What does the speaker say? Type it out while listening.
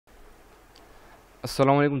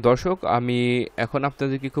আসসালামু আলাইকুম দর্শক, আমি এখন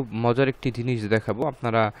আপনাদেরকে খুব মজার একটি জিনিস দেখাবো।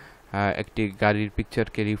 আপনারা একটি গাড়ির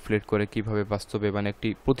পিকচারকে রিফ্লেক্ট করে কিভাবে বাস্তবে মানে একটি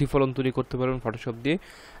প্রতিফলন তৈরি করতে পারবেন ফটোশপ দিয়ে।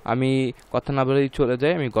 আমি কথা না বলেই চলে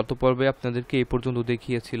যাই। আমি গত পর্বে আপনাদেরকে এই পর্যন্ত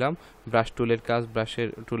দেখিয়েছিলাম ব্রাশ টুলের কাজ। ব্রাশের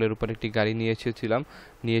টুলের উপর একটি গাড়ি নিয়ে এসেছিলাম,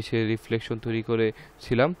 নিয়ে এসে রিফ্লেকশন তৈরি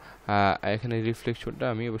করেছিলাম। এখানে রিফ্লেকশনটা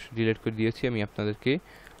আমি অবশ্যই ডিলিট করে দিয়েছি। আমি আপনাদেরকে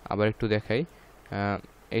আবার একটু দেখাই।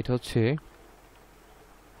 এটা হচ্ছে,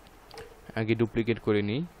 আগে ডুপ্লিকেট করে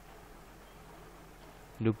নিই।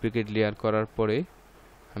 ডুপ্লিকেট লেয়ার করার পরে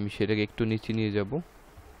আমি সেটাকে একটু নিচে নিয়ে যাব।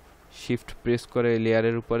 শিফট প্রেস করে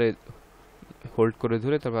লেয়ারের উপরে হোল্ড করে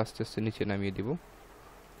ধরে তারপর আস্তে আস্তে নিচে নামিয়ে দিব।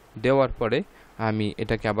 দেওয়ার পরে আমি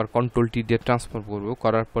এটাকে আবার কন্ট্রোল টি দিয়ে ট্রান্সফার করব।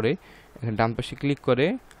 করার পরে এখানে ডান পাশে ক্লিক করে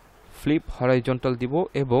ফ্লিপ হরাইজন্টাল দিব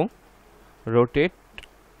এবং রোটেট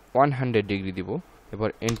 100 ডিগ্রি দিব। এবার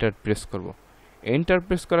এন্টার প্রেস করব। এন্টার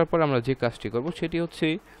প্রেস করার পর আমরা যে কাজটি করব সেটি হচ্ছে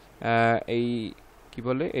এই কি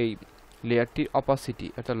বলে এই লেয়ারটির অপাসিটি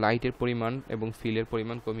অর্থাৎ লাইটের পরিমাণ এবং ফিলের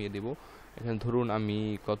পরিমাণ কমিয়ে দেব। এখানে ধরুন আমি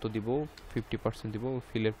কত দিব, 50% দিব।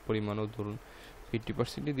 ফিলের পরিমাণও ধরুন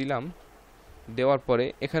 50% দিলাম। দেওয়ার পরে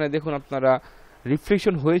এখানে দেখুন আপনারা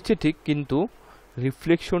রিফ্লেকশন হয়েছে ঠিক, কিন্তু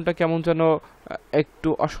রিফ্লেকশনটা কেমন যেন একটু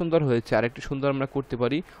অসুন্দর হয়েছে। আর একটু সুন্দর আমরা করতে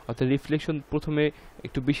পারি, অর্থাৎ রিফ্লেকশন প্রথমে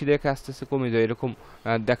একটু বেশি দেখে আস্তে আস্তে কমে যায়, এরকম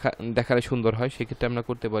দেখালে সুন্দর হয়। সেক্ষেত্রে আমরা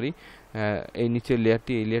করতে পারি এই নিচের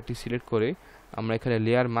লেয়ারটি, এই লেয়ারটি সিলেক্ট করে আমরা এখানে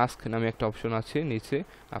লেয়ার মাস্ক নামে একটা অপশন আছে নিচে,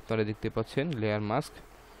 আপনারা দেখতে পাচ্ছেন লেয়ার মাস্ক।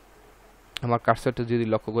 আমার কার্সারটা যদি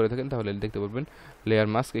লক্ষ্য করে থাকেন তাহলে দেখতে পারবেন লেয়ার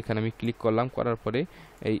মাস্ক। এখানে আমি ক্লিক করলাম, করার পরে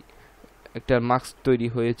এই একটা মাস্ক তৈরি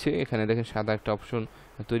হয়েছে। এখানে দেখেন সাদা একটা অপশন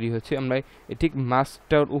তৈরি হয়েছে। আমরা ঠিক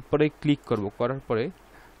মাস্কটার উপরে ক্লিক করব। করার পরে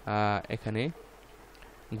এখানে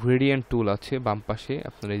গ্রেডিয়েন্ট টুল আছে বাম পাশে,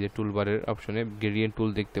 আপনারা এই যে টুলবারের অপশনে গ্রেডিয়েন্ট টুল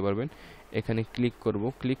দেখতে পারবেন। এখানে ক্লিক করব।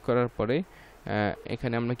 ক্লিক করার পরে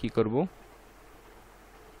এখানে আমরা কি করব,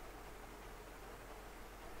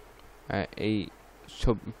 এই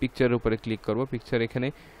সব পিকচারের উপরে ক্লিক করব। পিকচার এখানে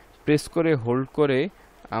প্রেস করে হোল্ড করে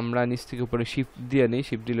আমরা নিচ থেকে উপরে শিফট দিয়ে নিই।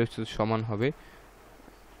 শিফট দিলে সমান হবে।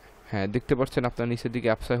 হ্যাঁ, দেখতে পাচ্ছেন আপনার নিচের দিকে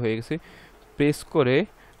আপসাই হয়ে গেছে। প্রেস করে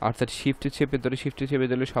অর্থাৎ শিফটে চেপে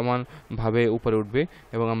ধরে সমানভাবে উপরে উঠবে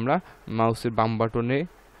এবং আমরা মাউসের বাম বাটনে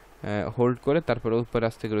হোল্ড করে তারপরে উপরে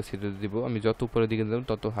আস্তে করে ছেড়ে দিব। আমি যত উপরের দিকে যাব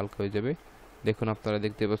তত হালকা হয়ে যাবে। দেখুন আপনারা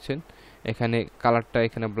দেখতে পাচ্ছেন এখানে কালারটা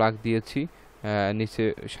এখানে ব্ল্যাক দিয়েছি, নিচে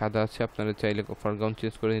সাদা আছে। আপনারা চাইলে ফরগ্রাউন্ড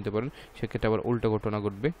চেঞ্জ করে নিতে পারেন, সেক্ষেত্রে আবার উল্টো ঘটনা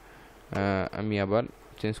ঘটবে। আমি আবার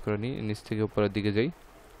চেঞ্জ করে নিই, নিচ থেকে উপরের দিকে যাই।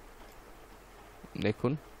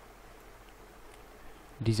 দেখুন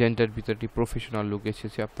ডিজাইনটার ভিতরটি প্রফেশনাল লুক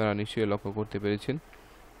এসেছে, আপনারা নিশ্চয়ই লক্ষ্য করতে পেরেছেন।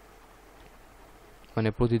 মানে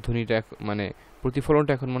প্রতিধ্বনিটা মানে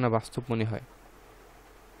প্রতিফলনটা এখন মনে বাস্তব মনে হয়।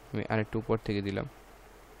 আমি আরেকটু উপর থেকে দিলাম।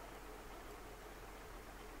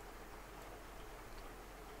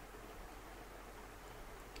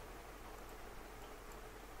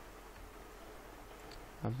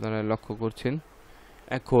 আপনারা লক্ষ্য করছেন।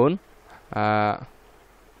 এখন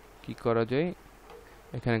কি করা যায়,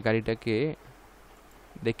 এখানে গাড়িটাকে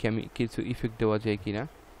দেখে আমি কিছু ইফেক্ট দেওয়া যায় কিনা।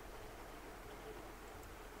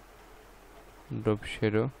 ড্রপ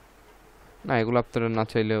শেডো না, এগুলো আপনারা না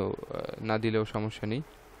চাইলেও না দিলেও সমস্যা নেই।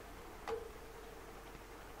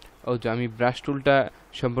 ও যে আমি ব্রাশ টুলটা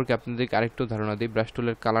সম্পর্কে আপনাদেরকে আরেকটু ধারণা দিই। ব্রাশ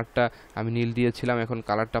টুলের কালারটা আমি নীল দিয়েছিলাম, এখন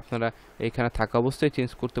কালারটা আপনারা এখানে থাকা অবস্থায়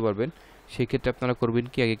চেঞ্জ করতে পারবেন। সেই ক্ষেত্রে আপনারা করবেন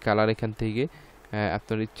কি, আগে কালার এখান থেকে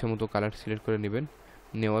আপনার ইচ্ছা মতো কালার সিলেক্ট করে নেবেন।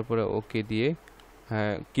 নেওয়ার পরে ওকে দিয়ে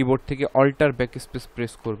কিবোর্ড থেকে অল্টার ব্যাক স্পেস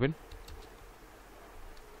প্রেস করবেন।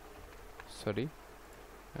 সরি,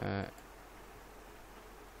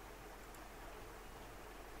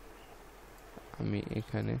 আমি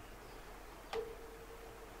এখানে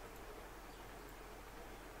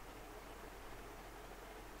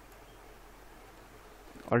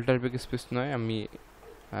অল্টার ব্যাক স্পেস নয়, আমি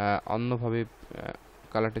অন্যভাবে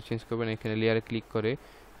কালারটা চেঞ্জ করবেন। এখানে লেয়ারে ক্লিক করে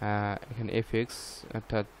এখানে এফএক্স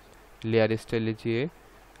অর্থাৎ লেয়ার স্টাইলে যেয়ে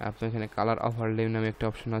আপনার এখানে কালার ওভারলে নামে একটা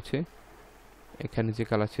অপশন আছে। এখানে যে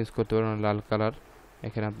কালার চেঞ্জ করতে পারবেন লাল কালার,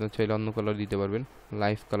 এখানে আপনার চাইলে অন্য কালার দিতে পারবেন,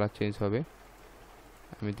 লাইভ কালার চেঞ্জ হবে।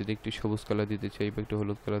 আমি যদি একটু সবুজ কালার দিতে চাই বা একটু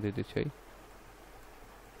হলুদ কালার দিতে চাই,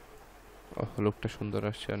 হলুদটা সুন্দর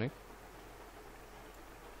আসছে অনেক।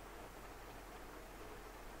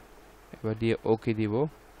 এবার দিয়ে ওকে দিব,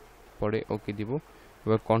 পরে ওকে দিব।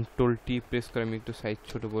 এবার কন্ট্রোল টি প্রেস করে আমি একটু সাইজ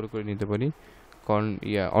ছোট বড় করে নিতে পারি।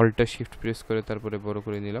 অল্টার শিফট প্রেস করে তারপরে বড়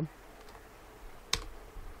করে নিলাম।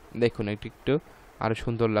 দেখুন এটি একটু আরো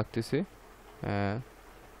সুন্দর লাগতেছে।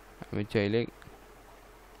 আমি চাইলে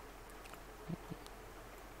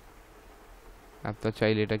আপনারা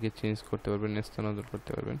চাইলে এটাকে চেঞ্জ করতে পারবেন, স্থানান্তর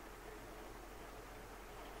করতে পারবেন।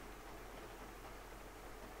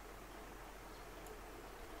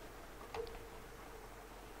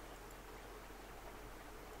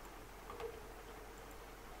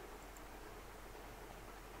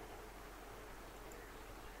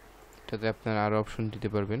 এটাতে আপনারা আরও অপশন দিতে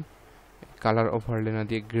পারবেন। কালার ওভারলে না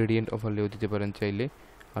দিয়ে গ্রেডিয়েন্ট ওভারলেও দিতে পারেন চাইলে,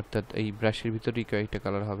 অর্থাৎ এই ব্রাশের ভিতরেই কয়েকটা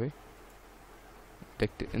কালার হবে।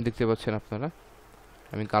 দেখতে পাচ্ছেন আপনারা,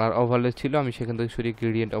 আমি কালার ওভারলে ছিল, আমি সেখান থেকে সরিয়ে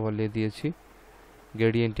গ্রেডিয়েন্ট ওভারলে দিয়েছি।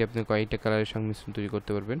 গ্রেডিয়েন্টে আপনি কয়েকটা কালারের সংমিশ্রণ তৈরি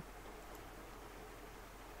করতে পারবেন।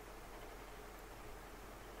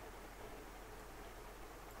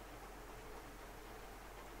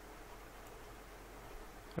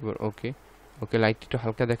 এবার ওকে লাইটটা একটু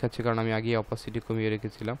হালকা দেখাচ্ছে কারণ আমি আগে অপাসিটি কমিয়ে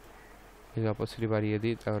রেখেছিলাম। এই অপাসিটি বাড়িয়ে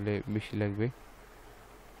দিই তাহলে বেশি লাগবে।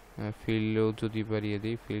 ফিলও যদি বাড়িয়ে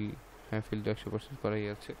দিই, ফিল তো 100% করাই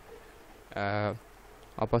আছে।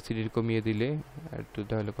 অপাসিটি কমিয়ে দিলে একটু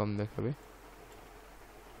তাহলে কম দেখাবে।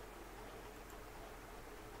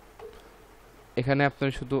 এখানে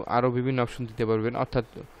আপনারা শুধু আরও বিভিন্ন অপশন দিতে পারবেন, অর্থাৎ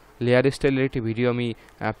লেয়ার স্টাইলের একটি ভিডিও আমি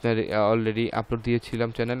আপনার অলরেডি আপলোড দিয়েছিলাম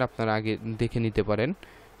চ্যানেলে, আপনারা আগে দেখে নিতে পারেন।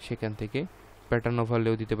 সেখান থেকে প্যাটার্ন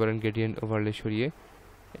ওভারলেও দিতে পারেন, গ্রেডিয়েন্ট ওভারলে সরিয়ে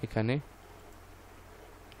এখানে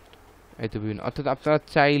এই তো বিভিন্ন, অর্থাৎ আপনারা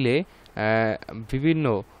চাইলে বিভিন্ন,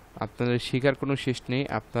 আপনাদের শেখার কোনো শেষ নেই,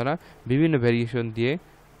 আপনারা বিভিন্ন ভ্যারিয়েশন দিয়ে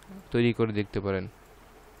তৈরি করে দেখতে পারেন,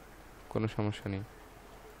 কোনো সমস্যা নেই।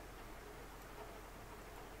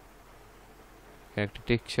 একটা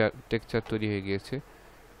টেক্সচার তৈরি হয়ে গিয়েছে।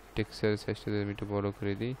 টেক্সচারের সাইজটা আমি একটু বড়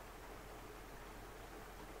করে দিই।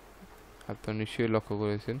 আপনারা নিশ্চয়ই লক্ষ্য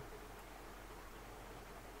করেছেন।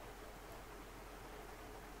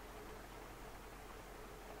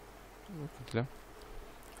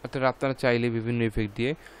 অর্থাৎ আপনারা চাইলে বিভিন্ন ইফেক্ট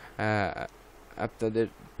দিয়ে আপনাদের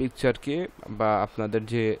পিকচারকে বা আপনাদের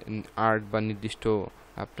যে আর্ট বা নির্দিষ্ট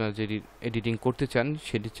আপনারা যে এডিটিং করতে চান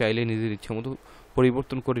সেটি চাইলে নিজের ইচ্ছা মতো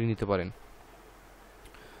পরিবর্তন করে নিতে পারেন।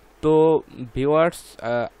 তো ভিউয়ার্স,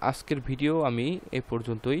 আজকের ভিডিও আমি এই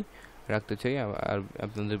পর্যন্তই রাখতে চাই, আর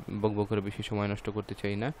আপনাদের বকবক করে বেশি সময় নষ্ট করতে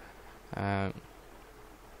চাই না।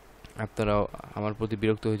 আপনারাও আমার প্রতি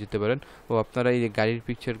বিরক্ত হয়ে যেতে পারেন। আপনারা এই যে গাড়ির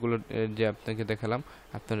পিকচারগুলো যে আপনাকে দেখালাম,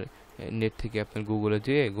 আপনার নেট থেকে আপনার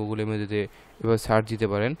গুগল ইমেজে এবার সার্চ দিতে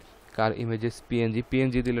পারেন কার ইমেজেস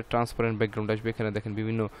পিএনজি দিলে ট্রান্সপারেন্ট ব্যাকগ্রাউন্ড আসবে। এখানে দেখেন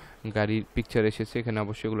বিভিন্ন গাড়ির পিকচার এসেছে, এখানে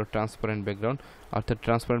অবশ্যই এগুলো ট্রান্সপারেন্ট ব্যাকগ্রাউন্ড, অর্থাৎ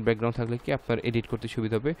ট্রান্সপারেন্ট ব্যাকগ্রাউন্ড থাকলে কি আপনার এডিট করতে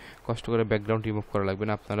সুবিধা হবে, কষ্ট করে ব্যাকগ্রাউন্ড রিমুভ করা লাগবে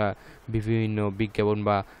না। আপনারা বিভিন্ন বিজ্ঞাপন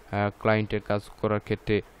বা ক্লায়েন্টের কাজ করার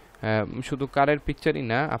ক্ষেত্রে শুধু কারের পিকচারই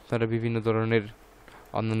না, আপনারা বিভিন্ন ধরনের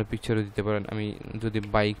অন্যান্য পিকচারও দিতে পারেন। আমি যদি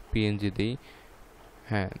বাইক পিএনজি দিই,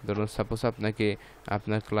 ধরুন সাপোজ আপনাকে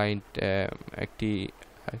আপনার ক্লায়েন্ট একটি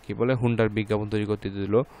কি বলে হুন্ডার বিজ্ঞাপন তৈরি করতে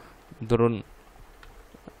দিল, ধরুন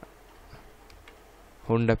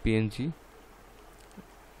হোন্ডা পিএনজি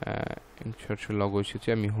সরাসরি লগো এসেছে,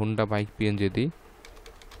 আমি হোন্ডা বাইক পিএনজি দিই।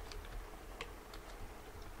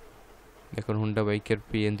 দেখুন হোন্ডা বাইকের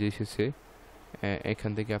পিএনজি এসেছে।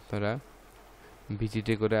 এখান থেকে আপনারা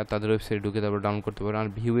ভিজিটে করে তাদের ওয়েবসাইটে ঢুকে তারপর ডাউনলোড করতে পারেন। আর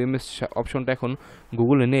ভিউ ইমেজ অপশনটা এখন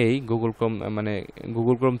গুগলে নেই,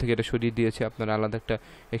 গুগল ক্রোম থেকে এটা সরিয়ে দিয়েছে। আপনার আলাদা একটা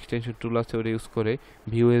এক্সটেনশন টুল আছে, ওটা ইউজ করে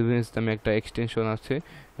ভিউ ইমেজ নামে একটা এক্সটেনশন আছে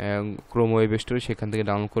ক্রোম ওয়েব স্টোরে, সেখান থেকে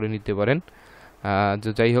ডাউনলোড করে নিতে পারেন।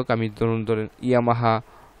 যাই হোক, আমি ধরেন ইয়ামাহা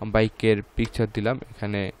বাইকের পিকচার দিলাম,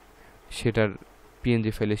 এখানে সেটার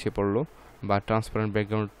পিএনজি ফাইল এসে পড়লো বা ট্রান্সপারেন্ট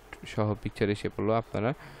ব্যাকগ্রাউন্ড সহ পিকচার এসে পড়লো, আপনারা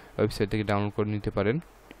ওয়েবসাইট থেকে ডাউনলোড করে নিতে পারেন।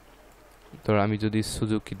 তো আমি যদি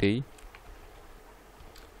সুজুকি দেই,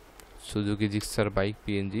 সুজুকি জিক্সার বাইক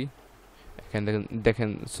পিএনজি, এখানে দেখেন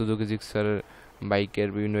সুজুকি জিক্সার বাইকের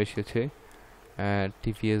বিভিন্ন এসেছে,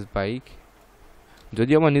 টিভিএস বাইক।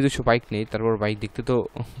 যদিও আমার নিজস্ব বাইক নেই, তারপর বাইক দেখতে তো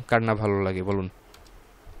কার না ভালো লাগে বলুন।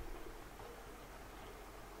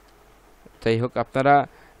 যাই হোক, আপনারা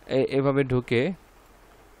এভাবে ঢুকে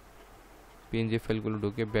পিএনজি ফাইলগুলো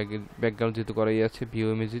ঢুকে ব্যাকগ্রাউন্ড যেহেতু করাই আছে ভিউ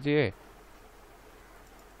ইমেজে যেয়ে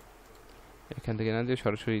এখান থেকে না যে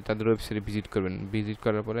সরাসরি তাদের ওয়েবসাইটে ভিজিট করবেন। ভিজিট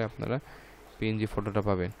করার পরে আপনারা পিএনজি ফটোটা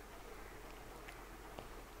পাবেন।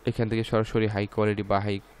 এখান থেকে সরাসরি হাই কোয়ালিটি বা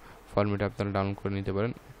হাই ফরম্যাটে আপনারা ডাউনলোড করে নিতে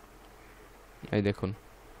পারেন। এই দেখুন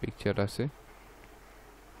পিকচার আছে,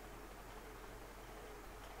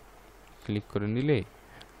 ক্লিক করে নিলে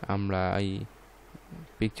আমরা এই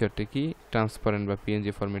পিকচারটা কি ট্রান্সপারেন্ট বা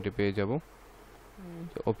পিএনজি ফরম্যাটে পেয়ে যাব।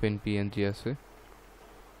 ওপেন পিএনজি আছে,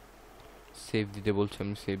 সেভ দিতে বলছে,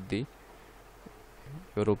 আমি সেভ দিই।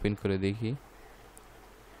 এবার ওপেন করে দেখি,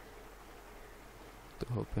 তো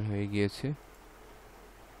ওপেন হয়ে গিয়েছে।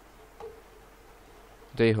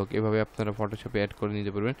 যাই হোক, এভাবে আপনারা ফটোশপে অ্যাড করে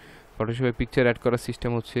নিতে পারবেন। ফটোশপে পিকচার অ্যাড করার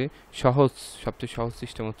সিস্টেম হচ্ছে সবচেয়ে সহজ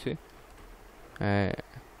সিস্টেম হচ্ছে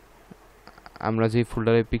আমরা যে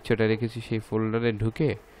ফোল্ডারে পিকচারটা রেখেছি সেই ফোল্ডারে ঢুকে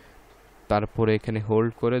তারপরে এখানে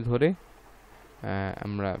হোল্ড করে ধরে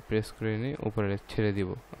আমরা প্রেস করে নিয়ে উপরে ছেড়ে দিব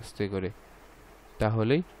আস্তে করে,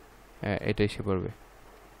 তাহলেই এটা এসে পড়বে।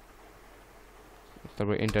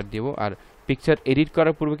 তারপর এন্টার দিব। আর পিকচার এডিট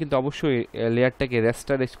করার পূর্বে কিন্তু অবশ্যই লেয়ারটাকে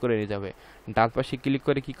রেস্টারাইজ করে নিতে হবে। ডান পাশে ক্লিক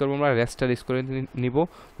করে কি করবো আমরা, রেস্টারাইজ করে নিব,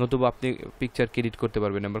 নতুবা আপনি পিকচারকে এডিট করতে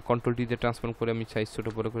পারবেন। আবার কন্ট্রোল টিতে ট্রান্সফর্ম করে আমি সাইজ ছোটো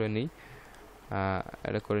বড়ো করে নিই,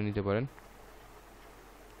 এটা করে নিতে পারেন।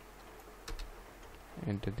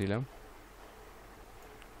 এন্টার দিলাম।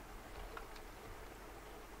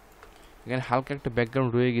 এখানে হালকা একটা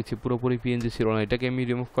ব্যাকগ্রাউন্ড রয়ে গেছে, পুরোপুরি পিএনজি ছিল না। এটাকে আমি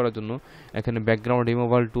রিমুভ করার জন্য এখানে ব্যাকগ্রাউন্ড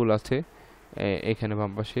রিমুভাল টুল আছে এখানে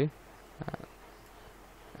বাম পাশে,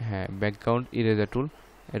 হ্যাঁ ব্যাকগ্রাউন্ড ইরেজার টুল,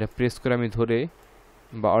 এটা প্রেস করে আমি ধরে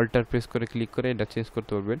বা অল্টার প্রেস করে ক্লিক করে এটা চেঞ্জ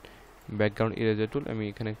করতে পারবেন। ব্যাকগ্রাউন্ড ইরেজার টুল আমি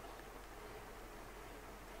এখানে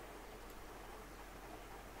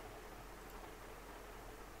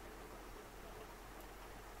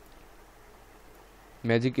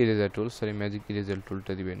ম্যাজিক ইরেজার টুল, সরি ম্যাজিক ইরেজার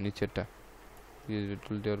টুলটা দিবেন নিচেরটা। ইরেজার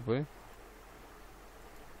টুল দেওয়ার পরে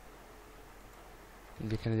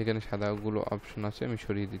যেখানে যেখানে সাদাগুলো অপশন আছে আমি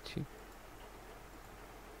সরিয়ে দিচ্ছি।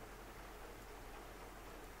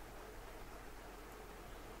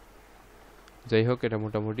 যাই হোক, এটা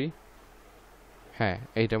মোটামুটি, হ্যাঁ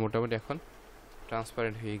এইটা মোটামুটি এখন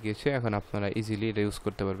ট্রান্সপারেন্ট হয়ে গিয়েছে। এখন আপনারা ইজিলি এটা ইউজ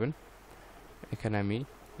করতে পারবেন। এখানে আমি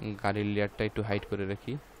গাড়ির লেয়ারটা একটু হাইড করে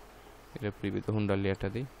রাখি, এটা প্রিভিউতে হুন্ডার লেয়ারটা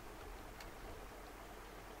দিই।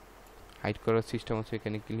 হাইড করার সিস্টেম আছে,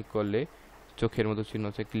 এখানে ক্লিক করলে চোখের মতো চিহ্ন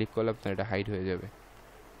আছে, ক্লিক করলে আপনার এটা হাইড হয়ে যাবে।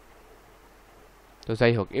 তো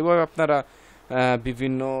যাই হোক, এবার আপনারা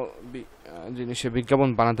বিভিন্ন জিনিসে বিজ্ঞাপন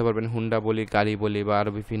বানাতে পারবেন। হুন্ডা বলি, গাড়ি বলি, বা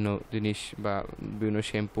আরও বিভিন্ন জিনিস, বা বিভিন্ন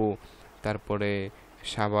শ্যাম্পু, তারপরে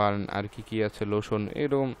সাবান, আর কি আছে, লোশন,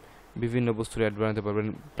 এরকম বিভিন্ন বস্তুর অ্যাড বানাতে পারবেন।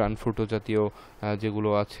 প্রাণ ফ্রুটো জাতীয় যেগুলো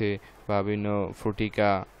আছে, বা বিভিন্ন ফ্রুটিকা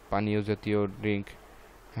পানীয় জাতীয় ড্রিঙ্ক,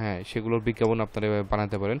 হ্যাঁ সেগুলোর বিজ্ঞাপন আপনারা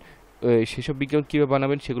বানাতে পারেন। সেসব বিজ্ঞাপন কীভাবে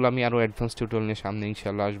বানাবেন সেগুলো আমি আরও অ্যাডভান্স টিউটোরিয়াল নিয়ে সামনে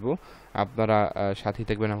ইনশাআল্লাহ আসবো। আপনারা সাথেই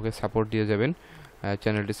থাকবেন, আমাকে সাপোর্ট দিয়ে যাবেন,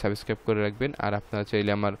 চ্যানেলটি সাবস্ক্রাইব করে রাখবেন। আর আপনারা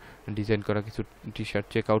চাইলে আমার ডিজাইন করা কিছু টি শার্ট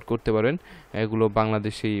চেক আউট করতে পারেন। এগুলো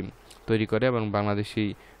বাংলাদেশেই তৈরি করে এবং বাংলাদেশেই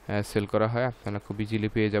সেল করা হয়। আপনারা খুব ইজিলি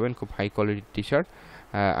পেয়ে যাবেন খুব হাই কোয়ালিটির টি শার্ট।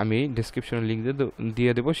 আমি ডেসক্রিপশনে লিঙ্ক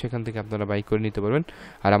দিয়ে দেবো, সেখান থেকে আপনারা বাই করে নিতে পারবেন।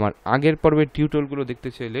 আর আমার আগের পর্বের টিউটোরিয়ালগুলো দেখতে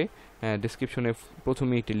চাইলে ডেসক্রিপশনে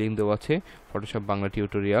প্রথমেই একটি লিঙ্ক দেওয়া আছে, ফটোশপ বাংলা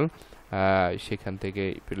টিউটোরিয়াল, সেখান থেকে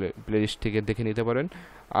প্লেলিস্ট থেকে দেখে নিতে পারেন।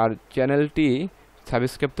 আর চ্যানেলটি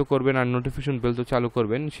সাবস্ক্রাইব তো করবেন আর নোটিফিকেশন বেল তো চালু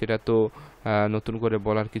করবেন, সেটা তো নতুন করে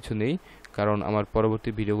বলার কিছু নেই, কারণ আমার পরবর্তী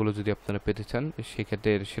ভিডিওগুলো যদি আপনারা পেতে চান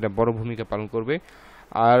সেক্ষেত্রে সেটা বড় ভূমিকা পালন করবে।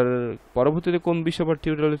 আর পরবর্তীতে কোন বিষয় বা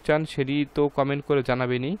টিউটোরিয়াল চান সেটি তো কমেন্ট করে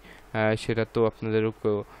জানাবেনই, সেটা তো আপনাদেরও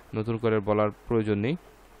নতুন করে বলার প্রয়োজন নেই।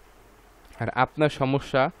 আর আপনার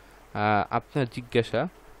সমস্যা, আপনার জিজ্ঞাসা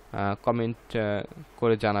কমেন্ট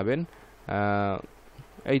করে জানাবেন।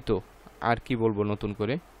 এই তো, আর কি বলবো নতুন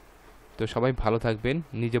করে। তো সবাই ভালো থাকবেন,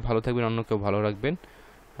 নিজে ভালো থাকবেন, অন্যকেও ভালো রাখবেন।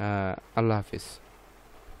 আল্লাহ হাফিজ।